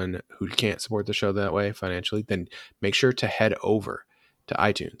someone who can't support the show that way financially, then make sure to head over to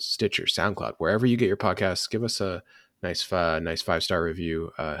iTunes, Stitcher, SoundCloud, wherever you get your podcasts. Give us a nice 5-star review.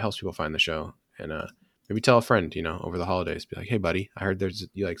 Helps people find the show. And maybe tell a friend, over the holidays, be like, hey buddy, I heard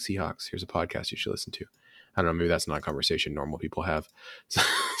you like Seahawks. Here's a podcast you should listen to. I don't know. Maybe that's not a conversation normal people have.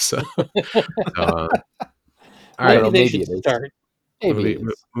 So all right. Maybe they should start. Movie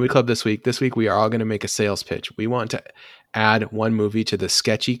Club this week. This week we are all going to make a sales pitch. We want to add one movie to the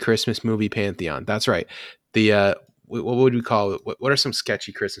sketchy Christmas movie pantheon. That's right. The what would we call it? What are some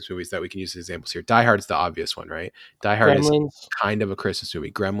sketchy Christmas movies that we can use as examples here? Die Hard's the obvious one, right? Die Hard Gremlins. is kind of a Christmas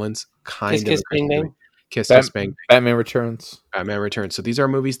movie. Gremlins, kind Kiss, of Kiss, a Christmas Bang, movie. Bang. Kiss Bang. Batman Returns. Batman Returns. So these are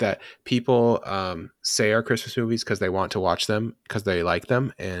movies that people say are Christmas movies because they want to watch them because they like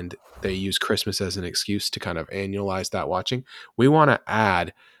them, and they use Christmas as an excuse to kind of annualize that watching. We want to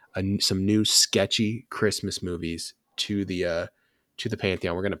add some new sketchy Christmas movies to the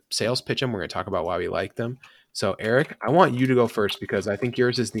pantheon. We're going to sales pitch them. We're going to talk about why we like them. So Eric, I want you to go first because I think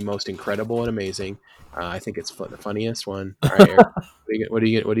yours is the most incredible and amazing. I think it's the funniest one. All right, Eric, what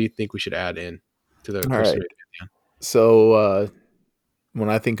do you think we should add in to the Christmas movie pantheon? So when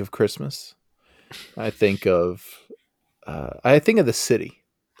I think of Christmas, I think of the city.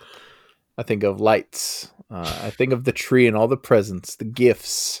 I think of lights. I think of the tree and all the presents, the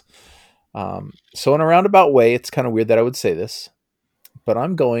gifts. So in a roundabout way, it's kind of weird that I would say this, but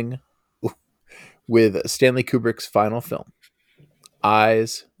I'm going with Stanley Kubrick's final film,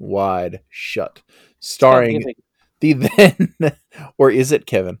 Eyes Wide Shut, starring the then, or is it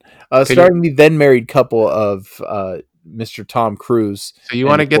Kevin? Starring the then married couple of Mr. Tom Cruise. So you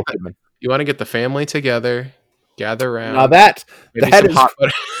want to get the family together, gather around. Now that is hot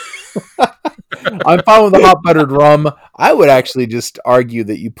butter. I'm fine with the hot buttered rum. I would actually just argue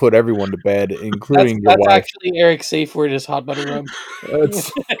that you put everyone to bed, including your wife. That's actually Eric's safe word is hot buttered rum.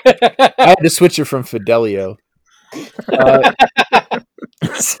 I had to switch it from Fidelio.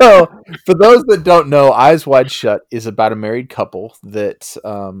 So, for those that don't know, Eyes Wide Shut is about a married couple that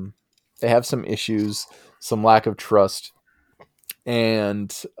they have some issues, some lack of trust,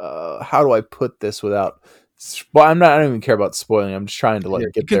 and how do I put this without? Well, I don't even care about spoiling. I'm just trying to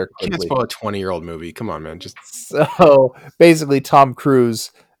get there quickly. You can't spoil a 20-year-old movie. Come on, man. So basically, Tom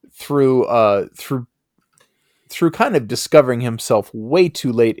Cruise through kind of discovering himself way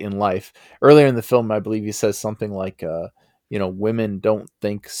too late in life. Earlier in the film, I believe he says something like, women don't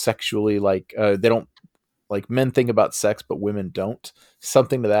think sexually they don't like men think about sex, but women don't.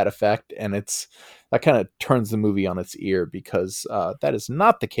 Something to that effect, and that kind of turns the movie on its ear because that is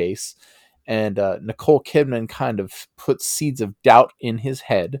not the case. And Nicole Kidman kind of puts seeds of doubt in his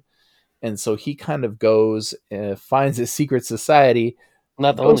head. And so he kind of goes, finds a secret society.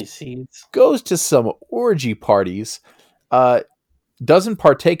 Not the only seeds. Goes to some orgy parties, doesn't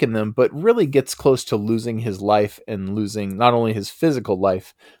partake in them, but really gets close to losing his life and losing not only his physical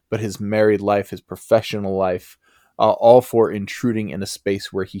life, but his married life, his professional life, all for intruding in a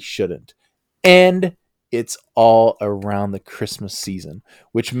space where he shouldn't. And it's all around the Christmas season,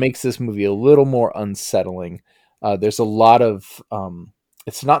 which makes this movie a little more unsettling. There's a lot of,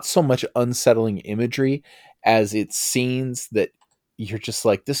 it's not so much unsettling imagery as it's scenes that you're just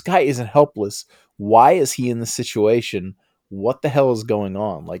like, this guy isn't helpless. Why is he in this situation? What the hell is going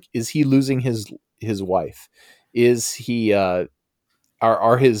on? Like, is he losing his wife? Is he, are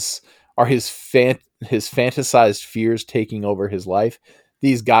his fantasized fears taking over his life?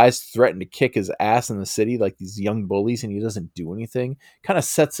 These guys threaten to kick his ass in the city, like these young bullies, and he doesn't do anything. Kind of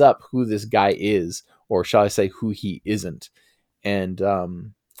sets up who this guy is, or shall I say, who he isn't. and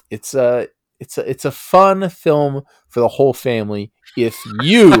it's a fun film for the whole family if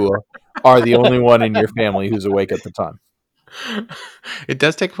you are the only one in your family who's awake at the time. It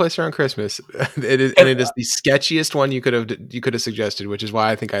does take place around Christmas. It is, and it is the sketchiest one you could have suggested, which is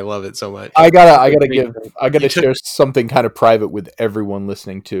why I think I love it so much. I gotta You took share something kind of private with everyone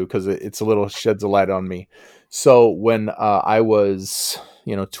listening too, because it's a little sheds a light on me. So when I was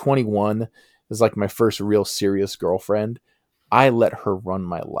 21, is like my first real serious girlfriend. I let her run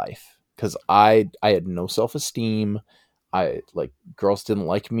my life because I had no self esteem. I like girls didn't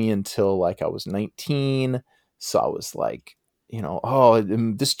like me until like I was 19. So I was like, oh,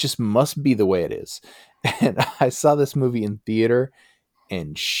 this just must be the way it is. And I saw this movie in theater,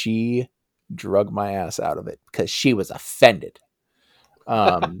 and she drug my ass out of it because she was offended.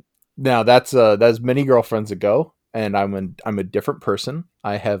 Now that's many girlfriends ago, and I'm a different person.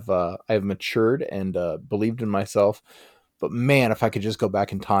 I have matured and believed in myself. But man, if I could just go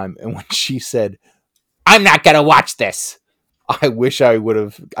back in time, and when she said, "I'm not gonna watch this," I wish I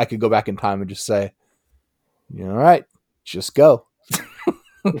could go back in time and just say, "All right, just go,"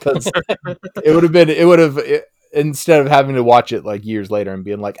 because instead of having to watch it like years later and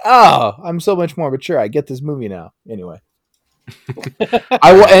being like, "Oh, I'm so much more mature. I get this movie now." Anyway,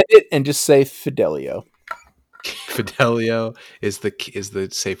 I will end it and just say Fidelio. Fidelio is the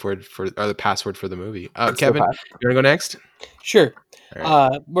safe word or the password for the movie. Kevin, you want to go next? Sure.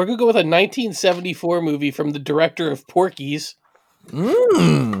 Right. We're gonna go with a 1974 movie from the director of Porky's,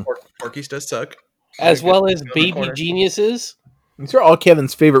 Porky's does suck, as well as Baby Geniuses. These are all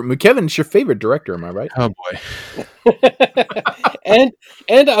Kevin's favorite. Kevin's your favorite director, am I right? Oh boy. and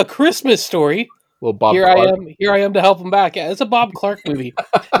A Christmas Story. Well, Bob Here Clark. I am to help him back. Yeah, it's a Bob Clark movie.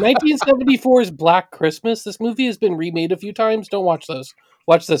 1974's Black Christmas. This movie has been remade a few times. Don't watch those.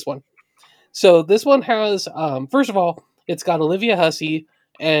 Watch this one. So this one has, first of all, it's got Olivia Hussey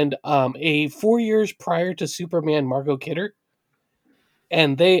and a 4 years prior to Superman Margot Kidder,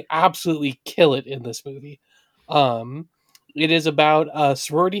 and they absolutely kill it in this movie. It is about a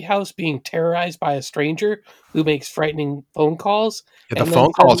sorority house being terrorized by a stranger who makes frightening phone calls. Yeah, the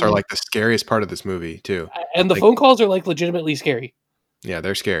phone calls are like the scariest part of this movie too. And the phone calls are like legitimately scary. Yeah,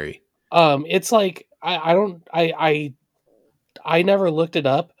 they're scary. It's like I never looked it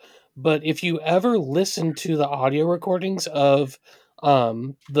up, but if you ever listen to the audio recordings of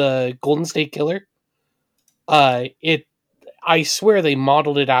the Golden State Killer, I swear they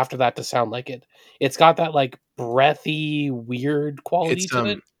modeled it after that to sound like it. It's got that like breathy, weird quality to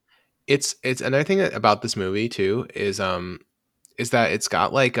it. It's another thing about this movie too is that it's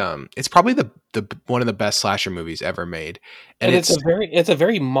got like it's probably the one of the best slasher movies ever made, and it's a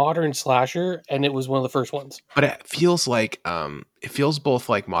very modern slasher, and it was one of the first ones. But it feels like it feels both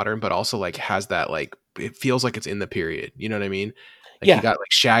like modern, but also like has that like it feels like it's in the period. You know what I mean? Like you got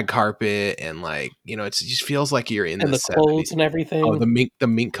like shag carpet and like it just feels like you're in the 70s. Clothes and everything. Oh, the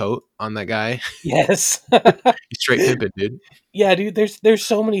mink coat on that guy. Yes, he's straight pimping, dude. Yeah, dude. There's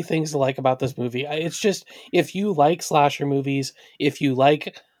so many things to like about this movie. It's just if you like slasher movies, if you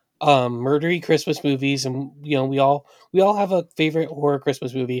like murdery Christmas movies, and we all have a favorite horror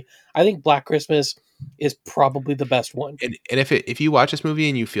Christmas movie. I think Black Christmas is probably the best one. And if you watch this movie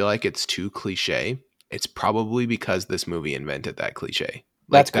and you feel like it's too cliche, it's probably because this movie invented that cliche.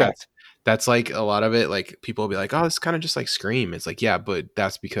 Like, that's correct. That's like a lot of it. Like people will be like, "Oh, it's kind of just like Scream." It's like, yeah, but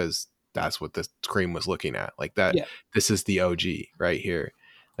that's because that's what the Scream was looking at. Like that. Yeah. This is the OG right here.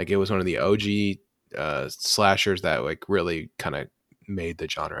 Like it was one of the OG slashers that like really kind of made the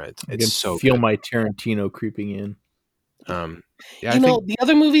genre. It's so feel good. My Tarantino creeping in. Yeah, the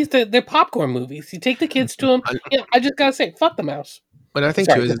other movies, they're popcorn movies. You take the kids to them. I just gotta say, fuck the mouse. But I think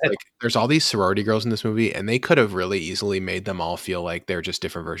too is like there's all these sorority girls in this movie, and they could have really easily made them all feel like they're just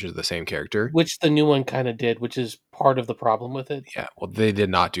different versions of the same character. Which the new one kind of did, which is part of the problem with it. Yeah, well, they did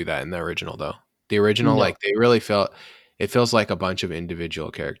not do that in the original, though. The original, like they really it feels like a bunch of individual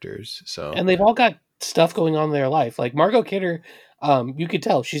characters. So, and they've all got stuff going on in their life. Like Margot Kidder, you could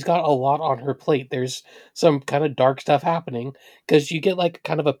tell she's got a lot on her plate. There's some kind of dark stuff happening because you get like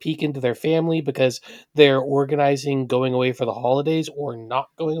kind of a peek into their family because they're organizing going away for the holidays or not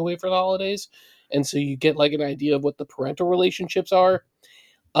going away for the holidays. And so you get like an idea of what the parental relationships are.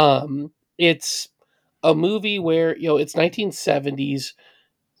 It's a movie where, it's 1970s.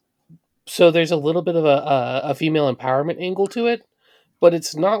 So there's a little bit of a female empowerment angle to it. But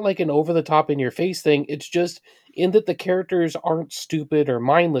it's not like an over the top in your face thing. It's just in that the characters aren't stupid or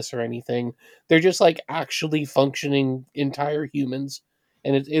mindless or anything. They're just like actually functioning entire humans,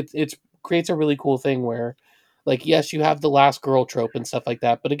 and it creates a really cool thing where, like, yes, you have the last girl trope and stuff like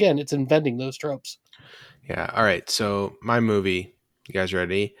that, but again, it's inventing those tropes. Yeah. All right. So my movie, you guys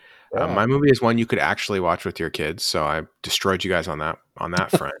ready? Yeah. My movie is one you could actually watch with your kids. So I destroyed you guys on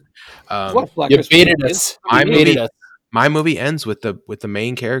that front. What Black You Christmas baited movie us. is? My You baited movie, us. my movie ends with the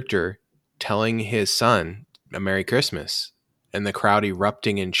main character telling his son a Merry Christmas, and the crowd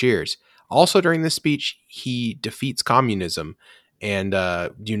erupting in cheers. Also, during this speech, he defeats communism and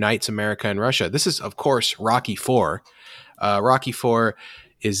unites America and Russia. This is, of course, Rocky IV. Rocky IV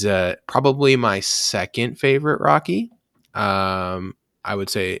is probably my second favorite Rocky. I would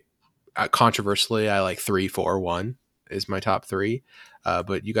say controversially, I like 3, 4, 1 is my top three.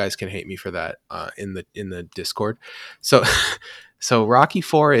 But you guys can hate me for that in the Discord. So, so Rocky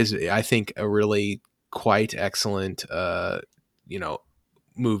IV is, I think, a really quite excellent, you know,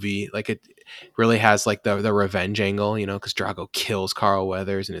 movie. Like it really has like the revenge angle, you know, because Drago kills Carl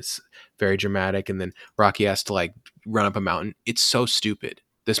Weathers and it's very dramatic, and then Rocky has to like run up a mountain. It's so stupid.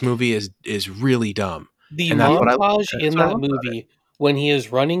 This movie is really dumb, The and montage that's in what I that love about it. movie when he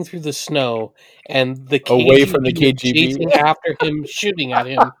is running through the snow and the Away from the KGB is KGB. chasing after him, shooting at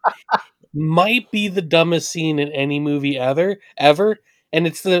him, might be the dumbest scene in any movie ever. And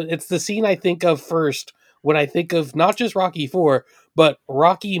it's the scene I think of first when I think of not just Rocky 4, but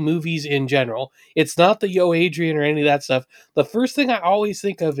Rocky movies in general. It's not the Yo Adrian or any of that stuff. The first thing I always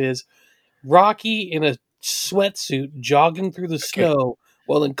think of is Rocky in a sweatsuit jogging through the Okay. snow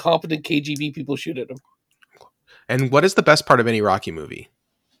while incompetent KGB people shoot at him. And what is the best part of any Rocky movie?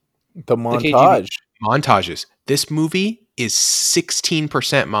 The The KGB. montage. Montages. This movie is 16%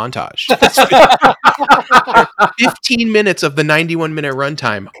 montage. 15 minutes of the 91-minute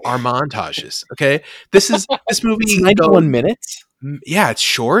runtime are montages. Okay, this movie. It's 91 minutes. Yeah, it's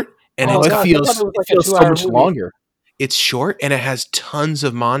short and Oh it's It gosh, I feels thought it was like a so 2-hour much movie. longer. it's short and it has tons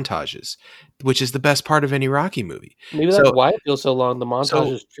of montages, which is the best part of any Rocky movie. Maybe that's why it feels so long. The montage So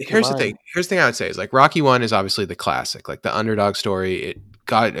is tricky here's the mind. thing. Here's the thing I would say is like Rocky 1 is obviously the classic, like the underdog story. It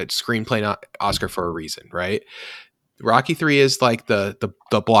got a screenplay Oscar for a reason, right? Rocky 3 is like the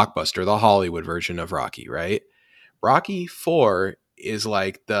blockbuster, the Hollywood version of Rocky, right? Rocky 4 is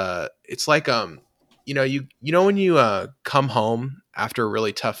like it's like you know when you come home after a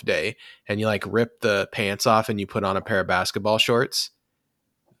really tough day and you like rip the pants off and you put on a pair of basketball shorts.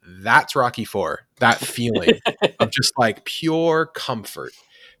 That's Rocky 4. That feeling of just like pure comfort,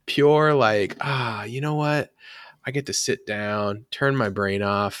 pure like, you know what? I get to sit down, turn my brain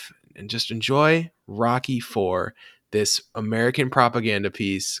off, and just enjoy Rocky 4, this American propaganda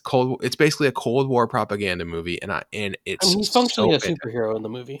piece. It's basically a Cold War propaganda movie, and it's He's functionally so a fantastic. superhero in the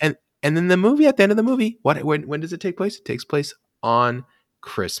movie. And then the movie at the end of the movie, when does it take place? It takes place on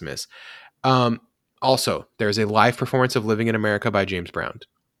Christmas. Also, there's a live performance of "Living in America" by James Brown.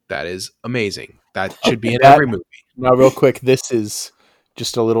 That is amazing. That should be in every movie. Now, real quick, this is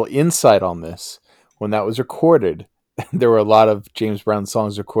just a little insight on this. When that was recorded, there were a lot of James Brown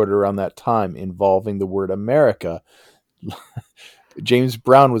songs recorded around that time involving the word America. James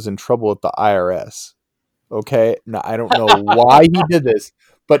Brown was in trouble with the IRS. Okay, now I don't know why he did this,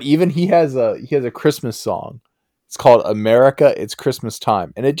 but even he has a Christmas song. It's called "America, It's Christmas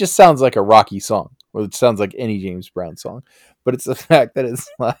Time," and it just sounds like a Rocky song, or it sounds like any James Brown song. But it's the fact that it's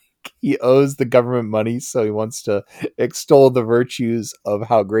like he owes the government money, so he wants to extol the virtues of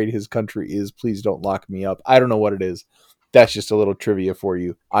how great his country is. Please don't lock me up. I don't know what it is. That's just a little trivia for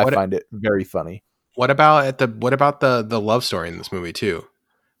you. I find it very funny. What about the love story in this movie too,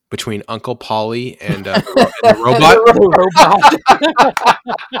 between Uncle Polly and the robot?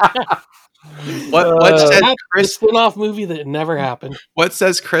 What says the spin-off movie that never happened? What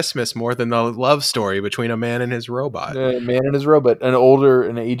says Christmas more than the love story between a man and his robot? A man and his robot,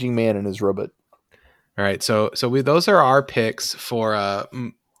 an aging man and his robot. All right, so those are our picks for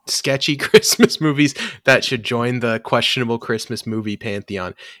sketchy Christmas movies that should join the questionable Christmas movie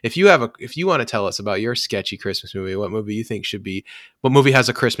pantheon. If you want to tell us about your sketchy Christmas movie, what movie you think what movie has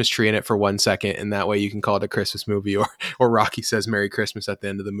a Christmas tree in it for 1 second, and that way you can call it a Christmas movie, or Rocky says Merry Christmas at the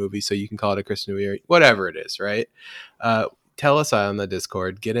end of the movie, so you can call it a Christmas movie, or whatever it is, right? Tell us on the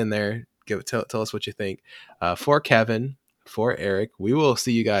Discord. Get in there. Tell us what you think. For Kevin, for Eric, we will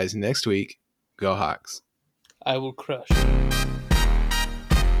see you guys next week. Go Hawks. I will crush.